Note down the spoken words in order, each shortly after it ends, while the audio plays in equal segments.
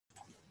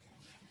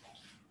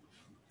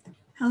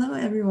Hello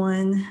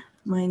everyone,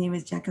 my name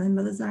is Jacq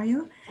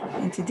Belizario,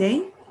 and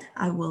today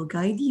I will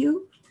guide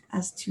you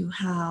as to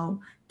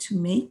how to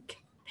make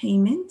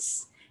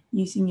payments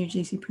using your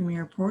JC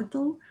Premier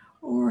portal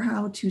or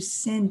how to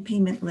send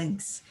payment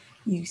links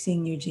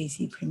using your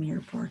JC Premier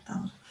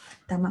portal.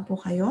 Tama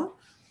po kayo,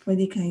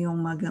 pwede kayong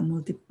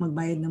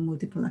magbayad ng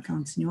multiple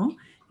accounts nyo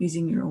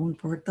using your own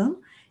portal,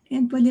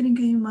 and pwede rin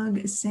kayong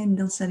mag-send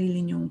ng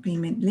sarili nyong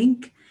payment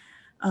link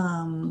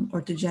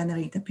or to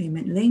generate a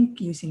payment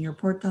link using your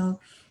portal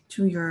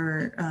to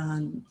your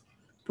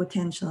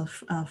potential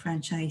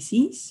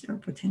franchisees or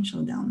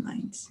potential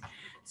downlines.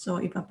 So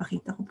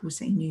ipapakita ko po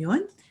sa inyo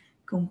yon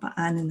kung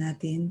paano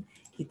natin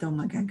ito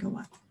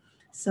magagawa.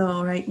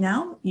 So right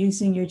now,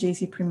 using your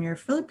JC Premier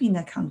Philippine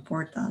account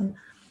portal,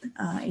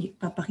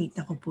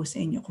 ipapakita ko po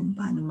sa inyo kung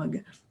paano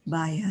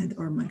magbayad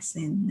or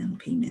mag-send ng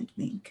payment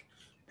link.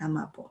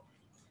 Tama po.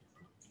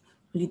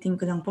 Ulitin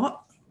ko lang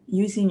po,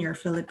 using your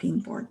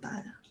Philippine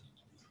portal.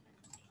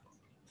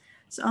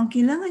 So ang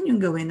kailangan nyo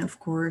gawin, of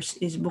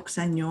course, is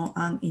buksan nyo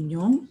ang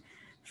inyong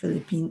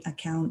Philippine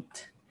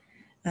account,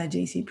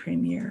 JC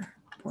Premier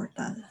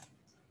portal.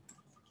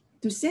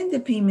 To send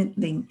a payment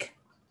link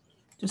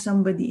to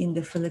somebody in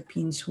the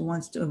Philippines who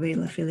wants to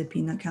avail a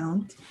Philippine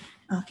account,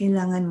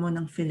 kailangan mo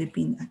ng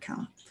Philippine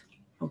account.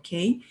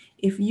 Okay?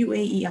 If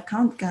UAE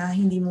account ka,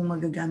 hindi mo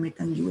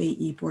magagamit ang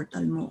UAE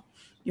portal mo.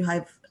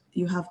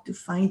 You have to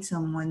find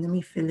someone na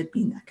may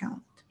Philippine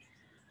account.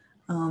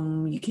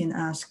 You can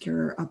ask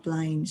your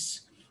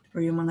uplines or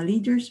yung mga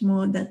leaders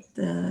mo that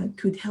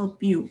could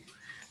help you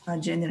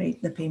generate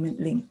the payment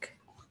link.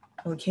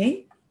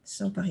 Okay?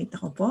 So,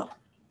 pakita ko po.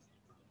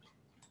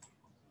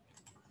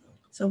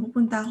 So,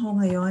 pupunta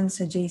ako ngayon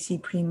sa JC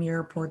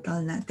Premier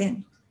portal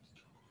natin.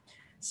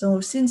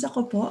 So, since ako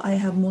po, I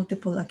have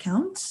multiple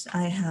accounts.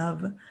 I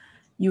have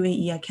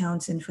UAE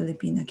accounts and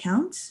Philippine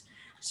accounts.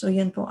 So,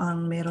 yan po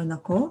ang meron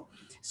ako.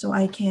 So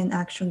I can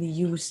actually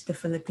use the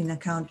Philippine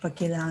account pag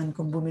kailangan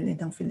kong bumili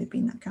ng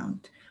Philippine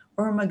account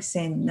or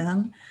mag-send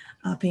ng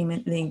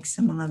payment links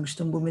sa mga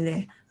gustong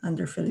bumili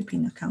under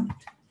Philippine account.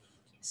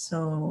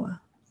 So,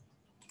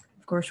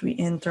 of course, we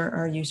enter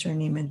our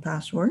username and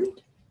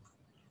password.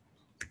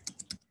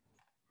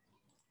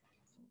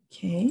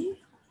 Okay.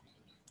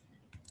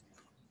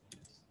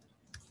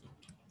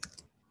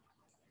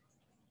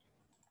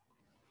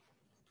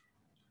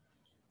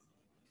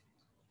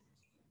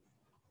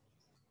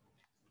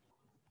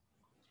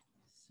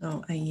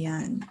 So,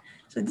 ayan.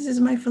 So, this is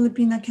my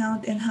Philippine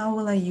account, and how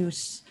will I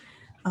use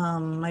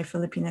my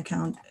Philippine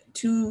account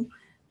to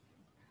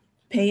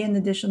pay an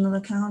additional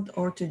account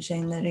or to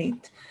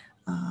generate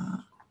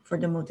for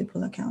the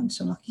multiple accounts.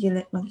 So,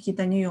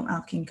 makikita nyo yung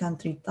aking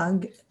country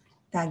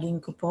tagging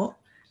ko po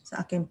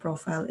sa aking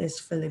profile is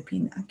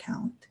Philippine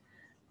account.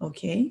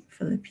 Okay,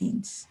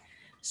 Philippines.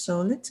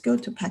 So, let's go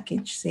to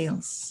package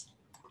sales.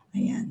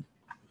 Ayan.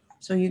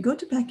 So, you go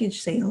to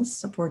package sales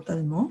sa portal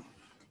mo,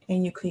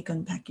 and you click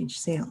on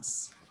package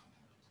sales.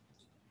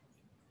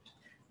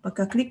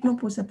 Pagka-click mo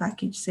po sa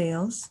package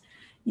sales,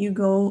 you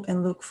go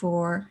and look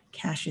for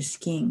Cash is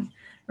King.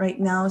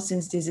 Right now,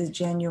 since this is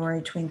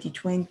January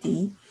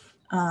 2020,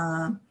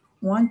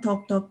 one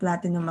TokTok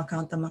Platinum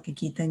account ang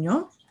makikita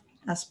nyo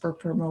as per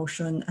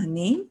promotion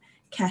name.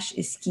 Cash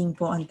is King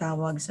po ang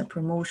tawag sa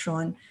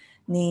promotion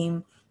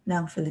name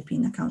ng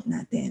Philippine account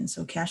natin.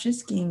 So Cash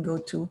is King,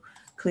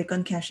 click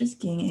on Cash is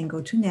King and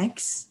go to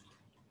next.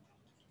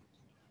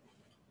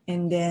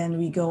 And then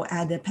we go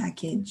add a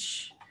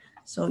package.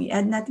 So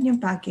i-add natin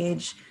yung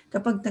package.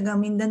 Kapag taga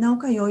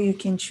Mindanao kayo, you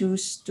can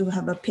choose to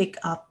have a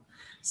pick-up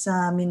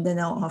sa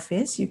Mindanao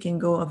office. You can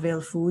go avail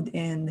food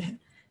and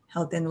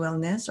health and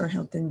wellness or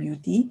health and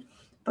beauty.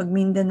 Pag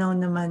Mindanao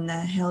naman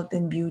na health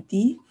and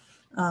beauty,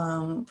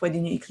 pwede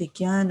nyo i-click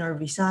yan, or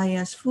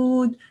Visayas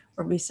food,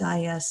 or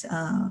Visayas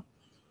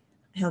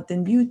health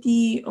and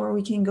beauty, or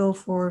we can go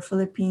for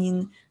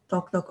Philippine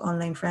TokTok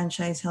online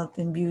franchise health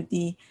and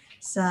beauty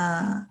sa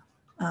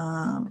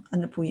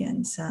ano po yan,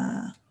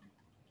 sa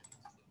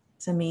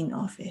main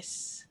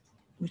office,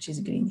 which is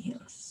Green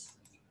Hills.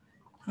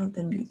 Health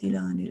and beauty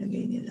lang ang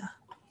nilagay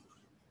nila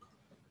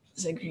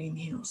sa Green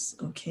Hills.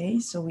 Okay,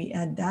 so we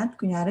add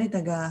that. Kunyari,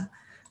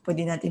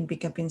 pwede natin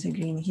pick upin sa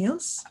Green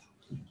Hills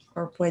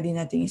or pwede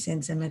natin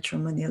isend sa Metro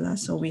Manila.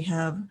 So we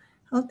have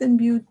health and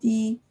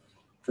beauty,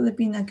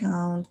 Philippine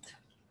account,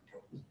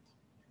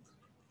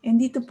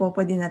 and dito po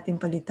pwede natin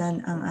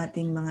palitan ang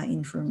ating mga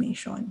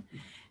information.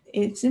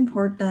 It's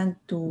important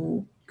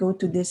to go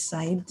to this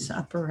side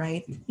sa upper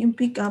right. Yung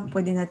pick up,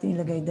 pwede natin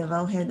ilagay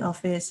Davao Head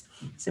Office,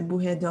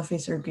 Cebu Head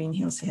Office, or Green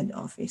Hills Head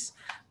Office.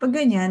 Pag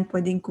ganyan,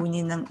 pwedeng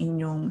kunin ng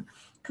inyong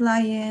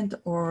client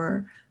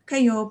or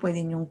kayo, pwede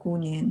nyong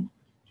kunin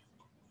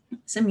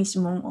sa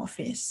mismong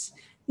office.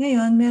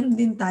 Ngayon, meron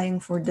din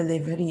tayong for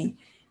delivery.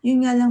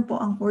 Yun nga lang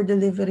po, ang for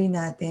delivery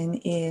natin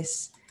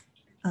is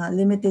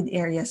limited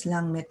areas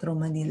lang, Metro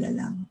Manila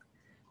lang.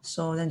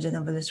 So, nandiyan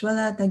ang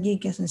Valenzuela, Taguig,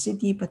 Quezon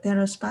City,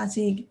 Pateros,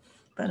 Pasig,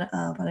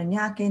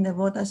 Parañaque,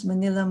 Navotas,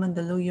 Manila,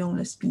 Mandaluyong,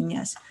 Las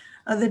Piñas.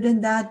 Other than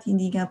that,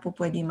 hindi nga po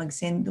pwede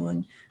mag-send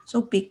doon.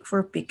 So, pick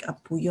up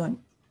po yun.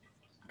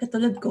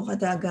 Katulad ko,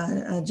 kataga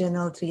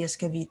General Trias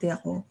Cavite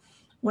ako,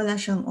 wala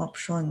siyang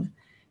option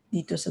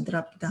dito sa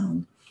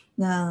drop-down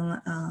ng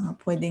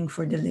pwedeng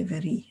for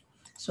delivery.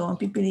 So, ang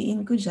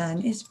pipiliin ko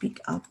dyan is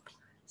pick up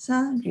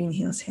sa Green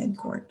Hills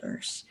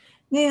headquarters.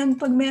 Ngayon,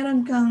 pag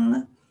meron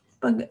kang,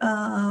 pag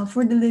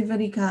for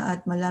delivery ka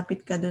at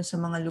malapit ka dun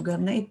sa mga lugar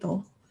na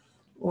ito,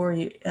 or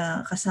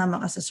kasama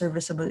ka sa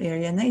serviceable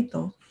area na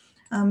ito,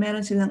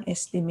 meron silang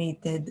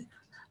estimated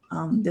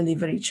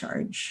delivery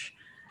charge.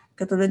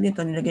 Katulad nito,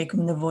 nilagay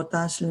kong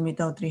Navotas,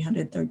 Lumitaw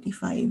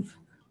 335.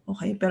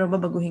 Okay, pero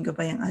babaguhin ko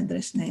pa yung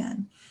address na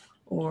yan.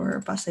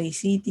 Or Pasay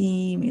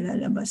City, may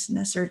lalabas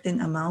na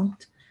certain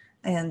amount.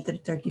 Ayan,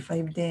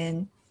 335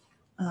 din.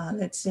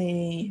 Let's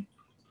say,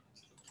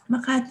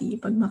 Makati.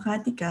 Pag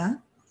Makati ka,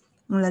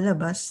 ang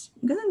lalabas,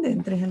 ganun din,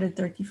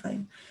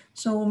 335.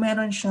 So,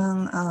 meron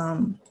siyang,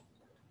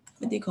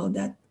 what do you call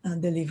that?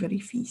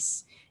 Delivery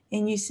fees.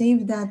 And you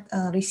save that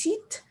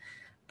receipt.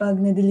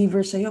 Pag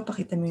na-deliver sa'yo,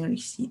 pakita mo yung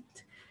receipt.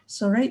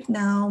 So right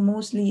now,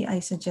 mostly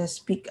I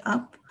suggest pick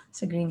up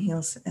sa Green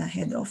Hills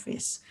head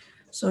office.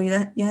 So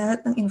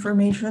lahat ng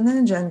information na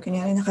nandyan,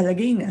 kunyari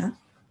nakalagay na,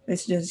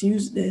 let's just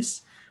use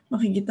this.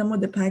 Makikita mo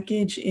the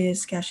package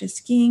is Cash is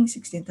King,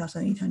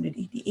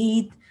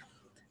 16,888,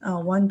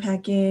 one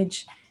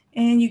package.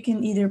 And you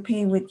can either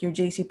pay with your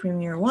JC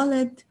Premier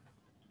wallet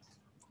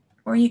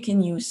or you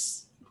can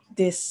use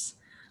this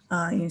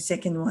yung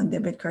second one,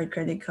 debit card,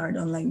 credit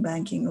card, online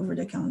banking, over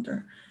the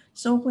counter.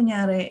 So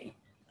kunyari,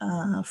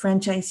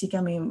 franchisee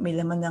ka, may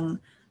laman ng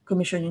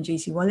commission yung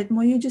JC wallet mo,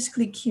 you just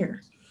click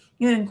here.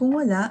 Ngayon, kung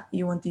wala,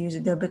 you want to use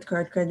a debit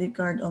card, credit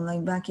card,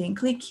 online banking,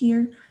 click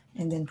here,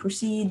 and then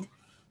proceed,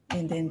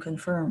 and then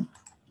confirm.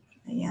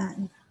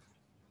 Ayan.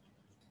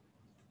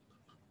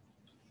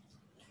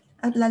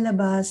 At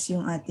lalabas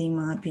yung ating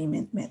mga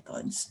payment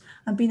methods.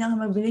 Ang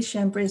pinakamabilis,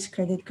 syempre, is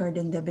credit card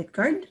and debit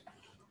card.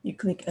 You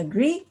click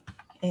agree,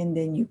 and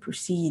then you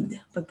proceed.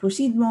 Pag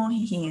proceed mo,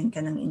 hihingan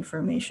ka ng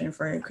information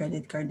for your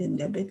credit card and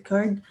debit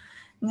card.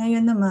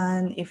 Ngayon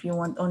naman, if you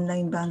want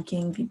online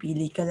banking,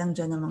 pipili ka lang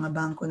dyan ng mga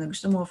bangko na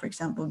gusto mo. For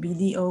example,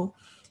 BDO,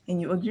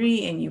 and you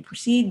agree and you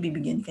proceed,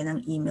 bibigyan ka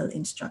ng email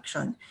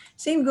instruction.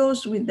 Same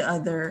goes with the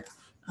other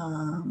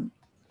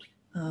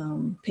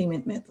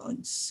payment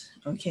methods.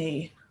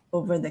 Okay,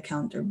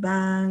 over-the-counter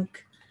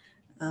bank,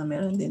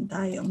 meron din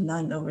tayong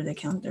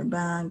non-over-the-counter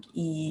bank,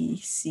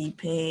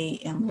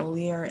 ECPay,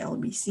 Embolier,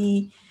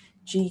 LBC,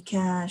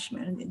 GCash,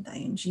 meron din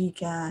tayong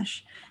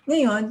GCash.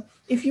 Ngayon,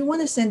 if you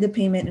want to send the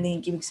payment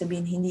link, ibig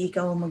sabihin hindi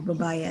ikaw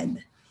magbabayad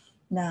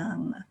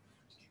ng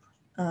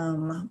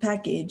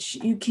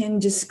package, you can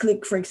just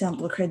click, for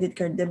example, credit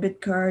card, debit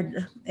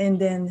card,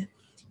 and then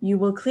you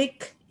will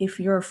click if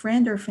your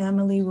friend or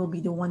family will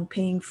be the one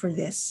paying for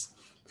this.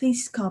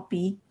 Please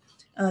copy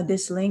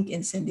this link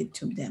and send it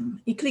to them.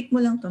 I-click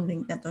mo lang tong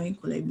link na to, yung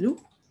kulay blue,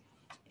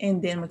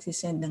 and then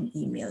magsisend ng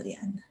email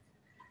yan.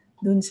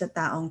 Dun sa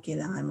taong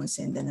kailangan mong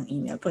senda ng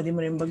email. Pwede mo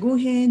rin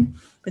baguhin,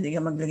 pwede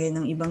ka maglagay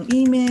ng ibang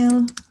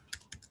email,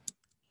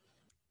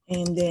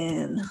 and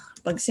then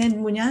pag send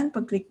mo yan,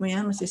 pag click mo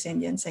yan, masisend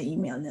yan sa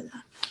email nila.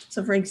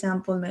 So for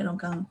example, meron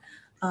kang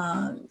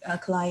a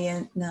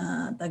client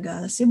na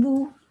taga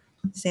Cebu,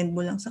 send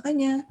mo lang sa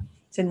kanya,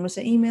 send mo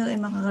sa email, ay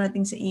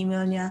makakarating sa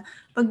email niya.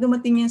 Pag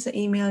dumating niya sa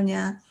email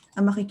niya,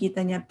 ang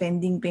makikita niya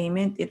pending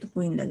payment, ito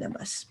po yung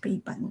lalabas, Pay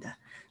Panda.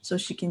 So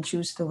she can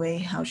choose the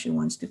way how she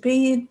wants to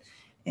pay it,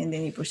 and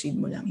then i-proceed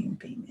mo lang yung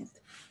payment.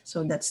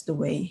 So that's the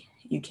way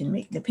you can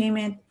make the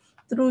payment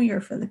through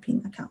your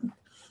Philippine account.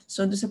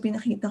 So doon sa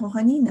pinakita ko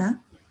kanina,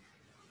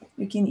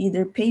 you can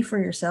either pay for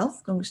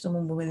yourself kung gusto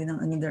mong bumili ng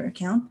another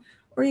account,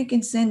 or you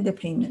can send the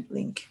payment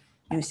link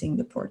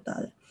using the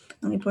portal.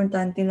 Ang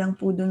importante lang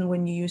po dun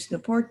when you use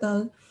the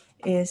portal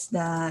is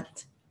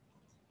that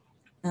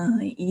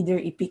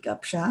either i-pick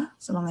up siya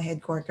sa mga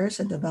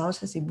headquarters sa Davao,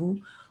 sa Cebu,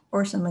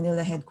 or sa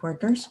Manila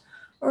headquarters,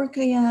 or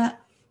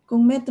kaya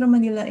kung Metro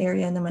Manila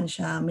area naman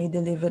siya, may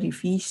delivery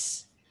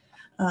fees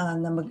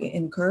na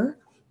mag-incur,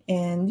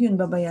 and yun,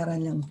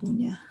 babayaran lang po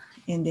niya.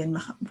 And then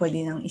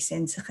pwede nang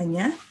isend sa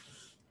kanya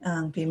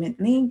ang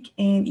payment link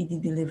and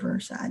i-deliver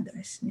sa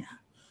address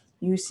niya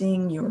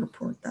using your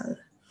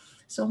portal.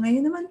 So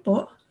ngayon naman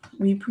po,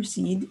 we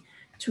proceed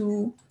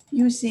to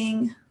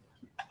using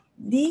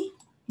the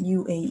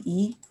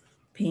UAE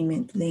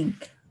payment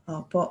link.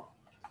 Opo.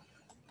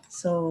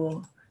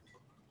 So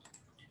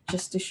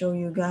just to show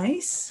you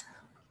guys,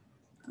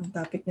 ang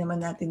topic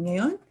naman natin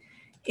ngayon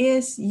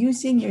is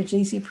using your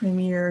JC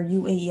Premier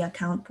UAE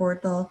account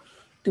portal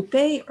to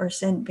pay or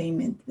send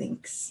payment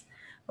links.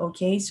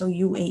 Okay, so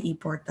UAE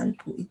portal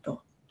po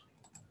ito.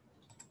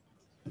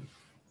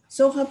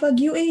 So kapag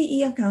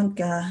UAE account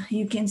ka,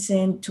 you can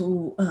send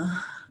to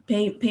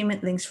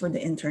payment links for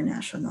the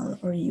international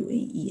or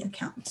UAE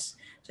accounts.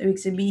 So ibig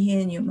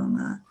sabihin yung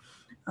mga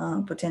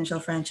potential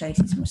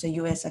franchises mo sa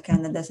US, sa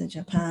Canada, sa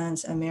Japan,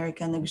 sa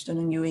America na gusto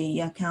ng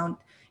UAE account,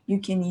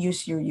 you can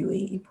use your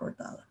UAE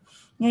portal.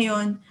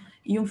 Ngayon,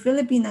 yung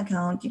Philippine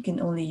account, you can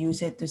only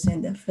use it to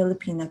send a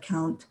Philippine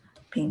account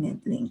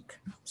payment link.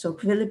 So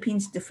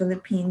Philippines to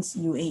Philippines,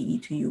 UAE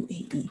to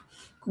UAE.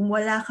 Kung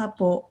wala ka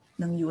po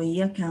ng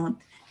UAE account,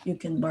 you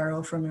can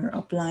borrow from your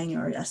upline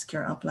or ask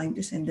your upline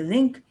to send the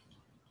link.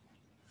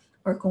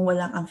 Or kung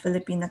wala kang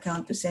Philippine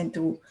account to send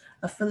to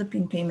a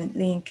Philippine payment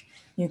link,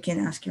 you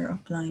can ask your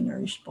upline or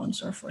your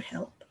sponsor for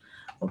help.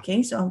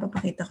 Okay, so ang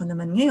papakita ko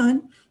naman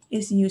ngayon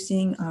is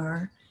using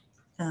our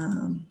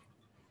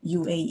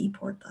UAE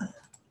portal.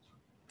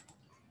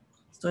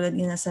 So tulad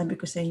nga nasabi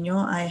ko sa inyo,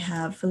 I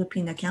have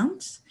Philippine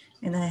accounts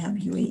and I have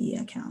UAE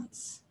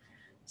accounts.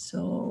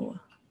 So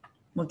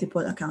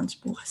multiple accounts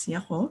po kasi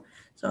ako.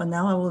 So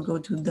now I will go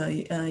to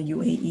the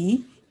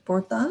UAE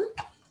portal.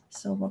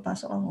 So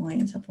papasok ako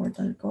ngayon sa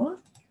portal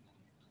ko.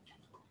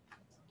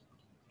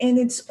 And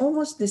it's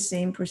almost the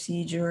same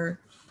procedure.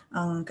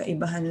 Ang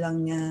kaibahan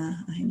lang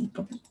niya, hindi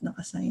pa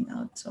naka-sign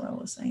out. So I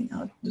will sign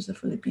out do sa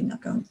Philippine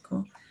account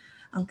ko.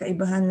 Ang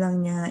kaibahan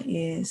lang niya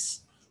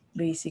is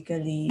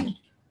basically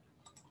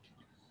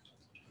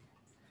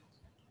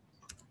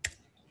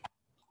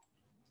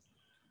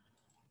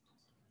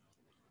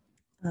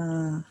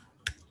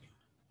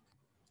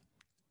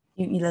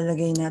yung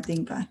ilalagay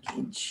nating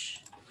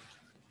package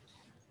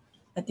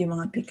at yung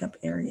mga pickup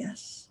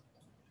areas.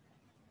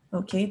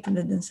 Okay,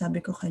 tulad ng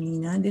sabi ko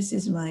kanina, this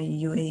is my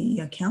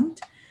UAE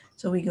account.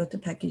 So we go to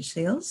package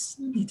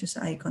sales, dito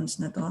sa icons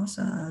na to,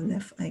 sa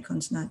left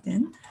icons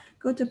natin.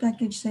 Go to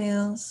package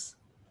sales,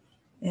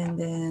 and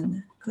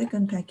then click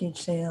on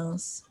package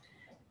sales.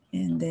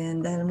 And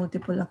then dahil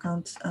multiple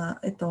accounts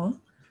ito,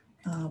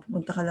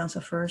 pupunta ka lang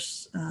sa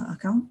first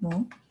account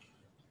mo.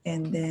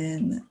 And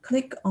then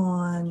click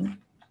on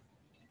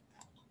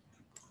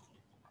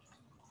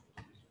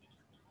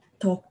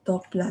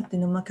Talk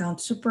Platinum account.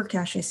 Super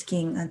Cash is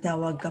King ang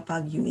tawag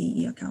kapag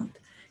UAE account.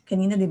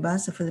 Kanina, di ba,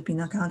 sa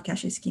Philippine account,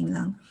 Cash is King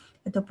lang.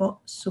 Ito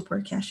po, Super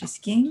Cash is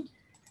King.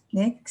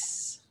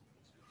 Next.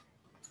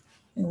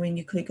 And when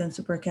you click on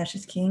Super Cash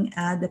is King,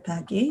 add the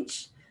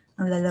package.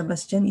 Ang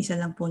lalabas dyan, isa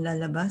lang po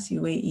lalabas,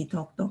 UAE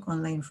Talk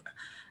Online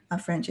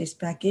Franchise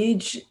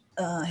Package,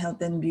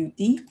 Health and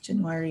Beauty,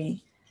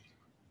 January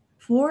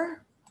 4.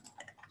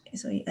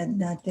 So, i-add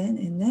natin.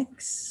 And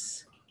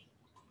next,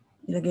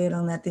 ilagay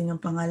lang natin yung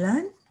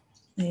pangalan.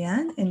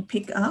 Ayan. And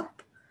pick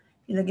up.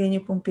 Ilagay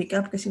niyo pong pick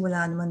up kasi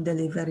wala naman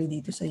delivery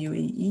dito sa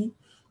UAE.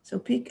 So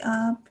pick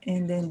up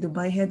and then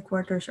Dubai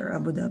headquarters or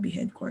Abu Dhabi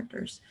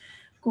headquarters.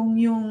 Kung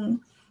yung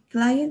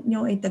client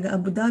nyo ay taga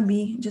Abu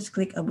Dhabi, just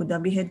click Abu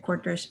Dhabi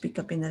headquarters. Pick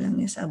upin na lang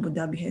niya sa Abu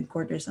Dhabi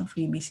headquarters ang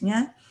freebies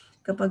niya.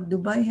 Kapag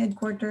Dubai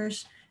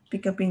headquarters,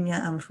 pick upin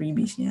niya ang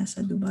freebies niya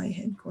sa Dubai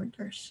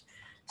headquarters.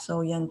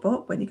 So yan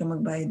po, pwede ka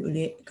magbayad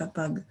uli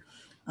kapag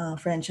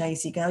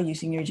franchisee ka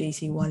using your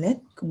JC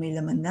wallet kung may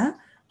laman na.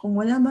 Kung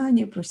wala man,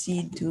 you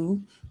proceed to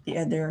the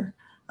other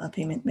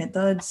payment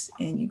methods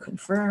and you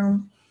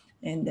confirm.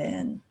 And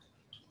then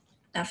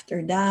after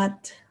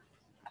that,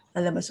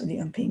 lalabas uli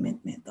ang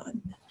payment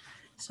method.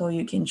 So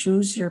you can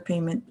choose your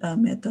payment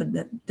method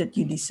that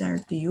you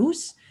desire to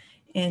use.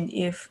 And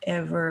if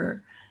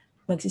ever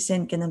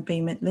magsisend ka ng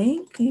payment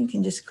link, you can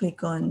just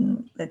click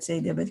on, let's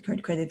say, debit card,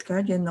 credit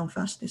card. Yan ang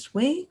fastest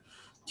way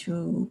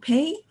to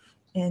pay.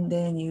 And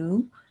then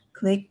you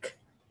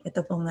click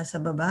ito pong nasa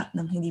baba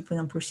ng hindi po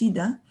ng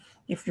prosida.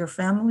 If your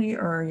family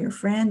or your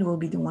friend will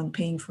be the one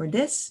paying for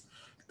this,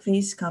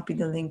 please copy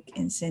the link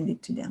and send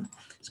it to them.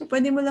 So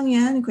pwede mo lang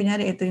yan.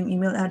 Kunyari, ito yung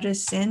email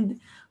address, send.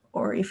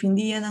 Or if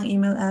hindi yan ang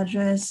email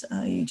address,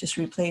 you just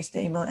replace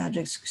the email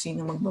address kung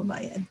sino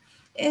magbabayad.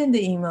 And the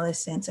email is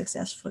sent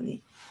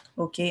successfully.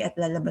 Okay, at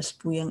lalabas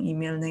po yung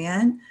email na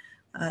yan.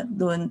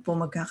 Doon po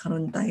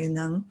magkakaroon tayo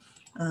ng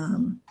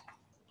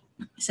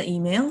sa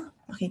email.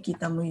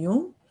 Makikita mo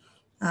yung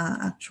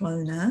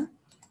actual na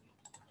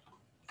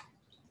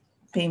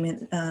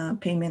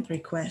payment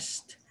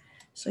request.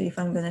 So if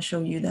I'm gonna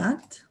show you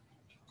that,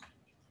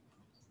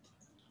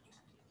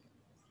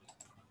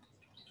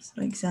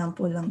 so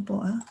example lang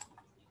po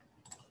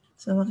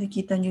So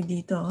makikita nyo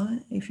dito,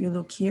 if you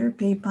look here,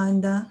 Pay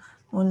Panda,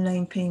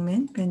 online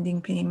payment, pending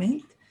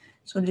payment.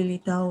 So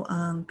lilitaw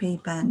ang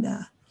Pay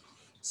Panda.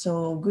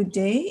 So good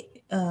day,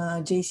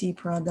 JC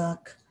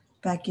product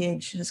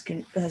package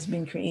has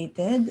been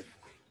created.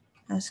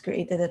 Has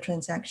created a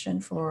transaction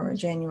for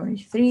January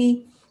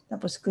 3.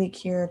 Tapos click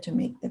here to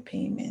make the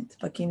payment.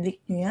 Pag kinlik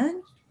nyo yan,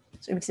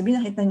 so ibig sabihin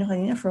nakita nyo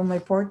kanina from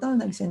my portal,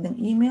 nag-send ng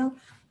email.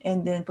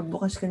 And then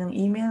pagbukas ko ng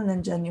email,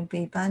 nandyan yung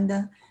Pay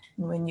Panda.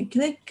 And when you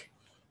click,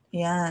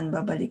 yan,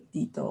 babalik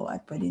dito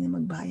at pwede na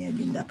magbayad.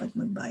 Yung dapat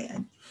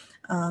magbayad.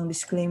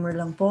 Disclaimer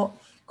lang po,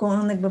 kung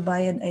ang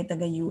nagbabayad ay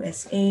taga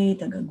USA,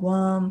 taga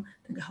Guam,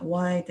 taga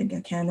Hawaii, taga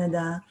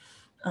Canada,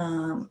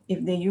 if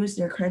they use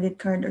their credit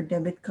card or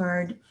debit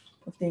card,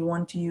 if they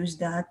want to use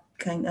that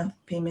kind of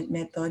payment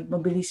method,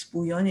 mabilis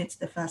po yun. It's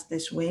the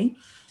fastest way.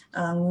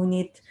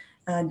 Ngunit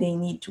they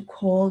need to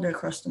call their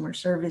customer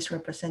service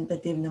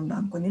representative ng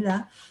banko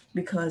nila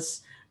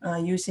because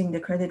using the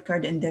credit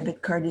card and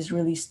debit card is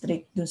really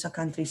strict dun sa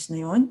countries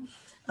na yun.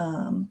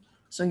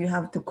 So you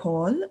have to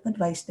call,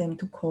 advise them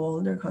to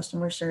call their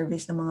customer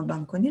service ng mga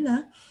banko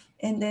nila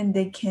And then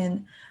they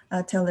can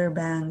tell their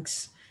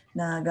banks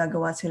na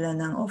gagawa sila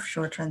ng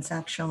offshore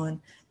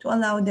transaction to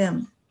allow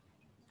them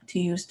to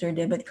use their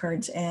debit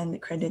cards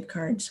and credit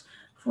cards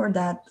for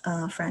that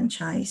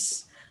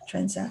franchise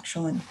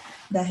transaction.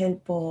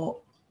 Dahil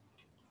po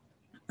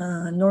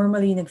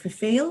normally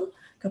nagfe-fail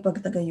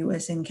kapag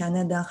taga-US and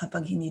Canada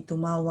kapag hindi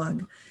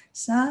tumawag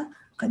sa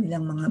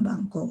kanilang mga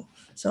bangko.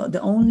 So the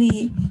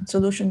only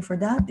solution for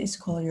that is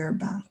call your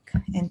bank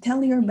and tell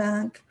your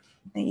bank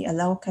na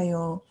i-allow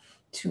kayo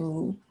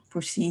to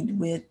proceed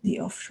with the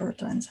offshore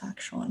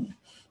transaction.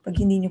 Pag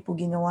hindi nyo po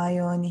ginawa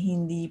yun,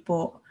 hindi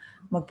po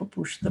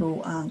magpo-push through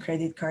ang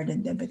credit card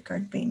and debit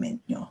card payment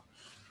nyo.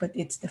 But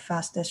it's the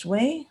fastest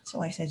way,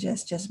 so I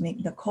suggest just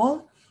make the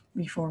call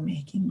before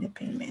making the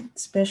payment,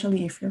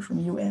 especially if you're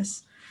from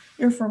US,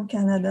 you're from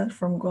Canada,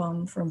 from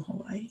Guam, from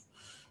Hawaii.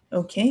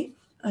 Okay,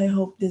 I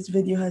hope this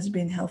video has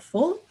been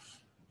helpful.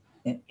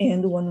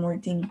 And one more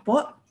thing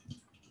po,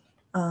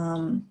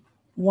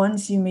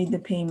 once you made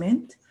the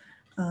payment,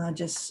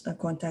 just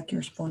contact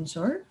your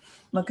sponsor.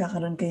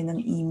 Magkakaroon kayo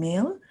ng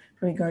email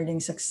regarding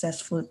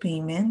successful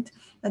payment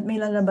at may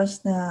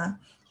lalabas na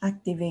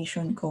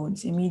activation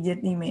codes.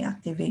 Immediately may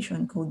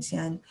activation codes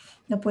yan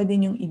na pwede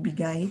nyong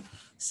ibigay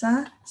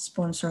sa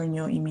sponsor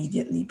nyo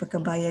immediately.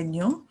 Pagkabayad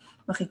nyo,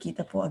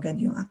 makikita po agad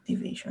yung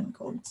activation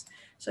codes.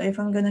 So if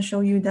I'm gonna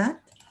show you that,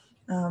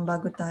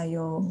 bago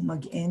tayo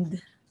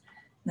mag-end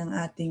ng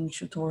ating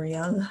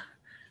tutorial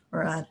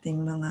or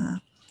ating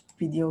mga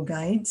video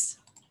guides.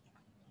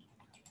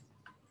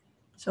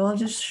 So I'll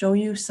just show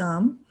you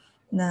some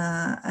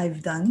na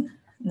I've done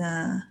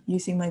na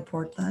using my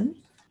portal.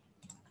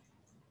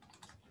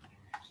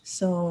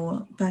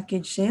 So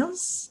package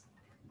sales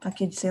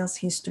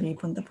history.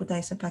 Punta po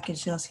tayo sa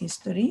package sales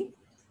history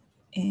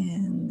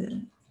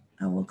and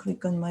I will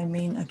click on my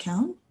main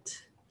account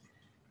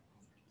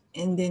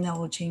and then I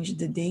will change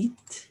the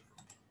date.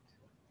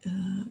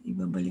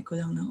 Ibabalik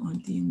ko lang ng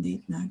onti yung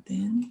date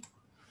natin.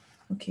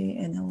 Okay,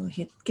 and I will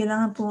hit.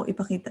 Kailangan po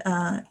ipakita,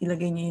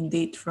 ilagay niyo yung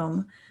date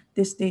from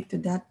this date to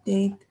that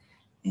date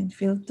and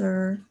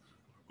filter.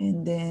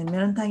 And then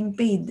meron tayong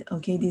paid.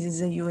 Okay, this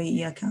is a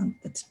UAE account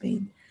that's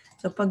paid.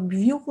 So pag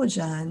view ko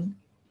dyan,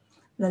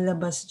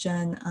 lalabas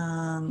dyan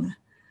ang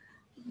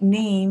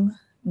name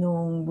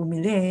nung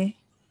bumili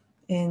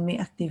and may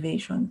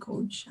activation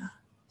code siya.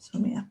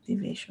 So may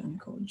activation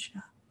code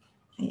siya.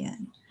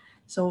 Ayan.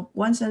 So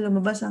once na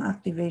lumabas ang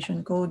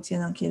activation codes,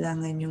 yan ang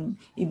kailangan yung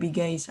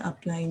ibigay sa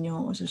upline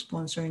nyo o sa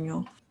sponsor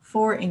nyo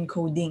for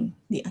encoding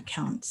the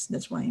accounts.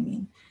 That's what I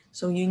mean.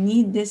 So you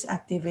need this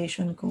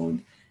activation code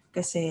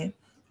kasi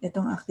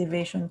itong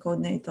activation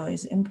code na ito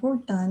is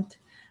important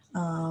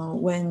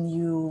when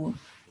you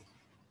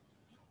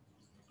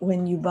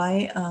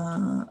buy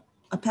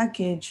a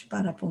package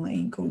para po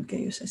ma-encode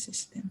kayo sa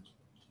system.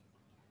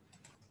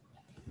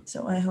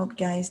 So I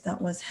hope guys that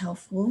was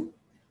helpful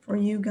for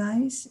you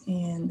guys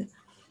and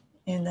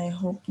I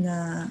hope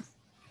na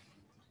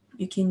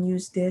you can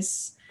use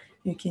this.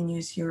 You can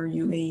use your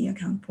UAE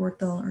account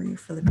portal or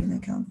your Philippine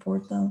account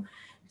portal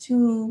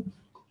to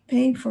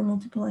pay for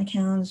multiple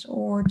accounts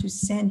or to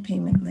send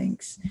payment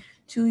links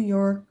to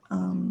your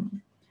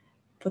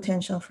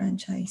potential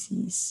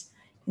franchisees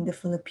in the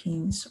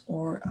Philippines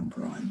or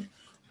abroad.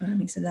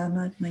 Maraming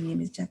salamat. My name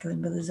is Jacq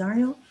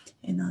Belizario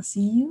and I'll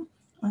see you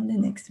on the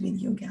next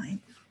video guide.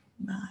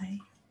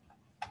 Bye.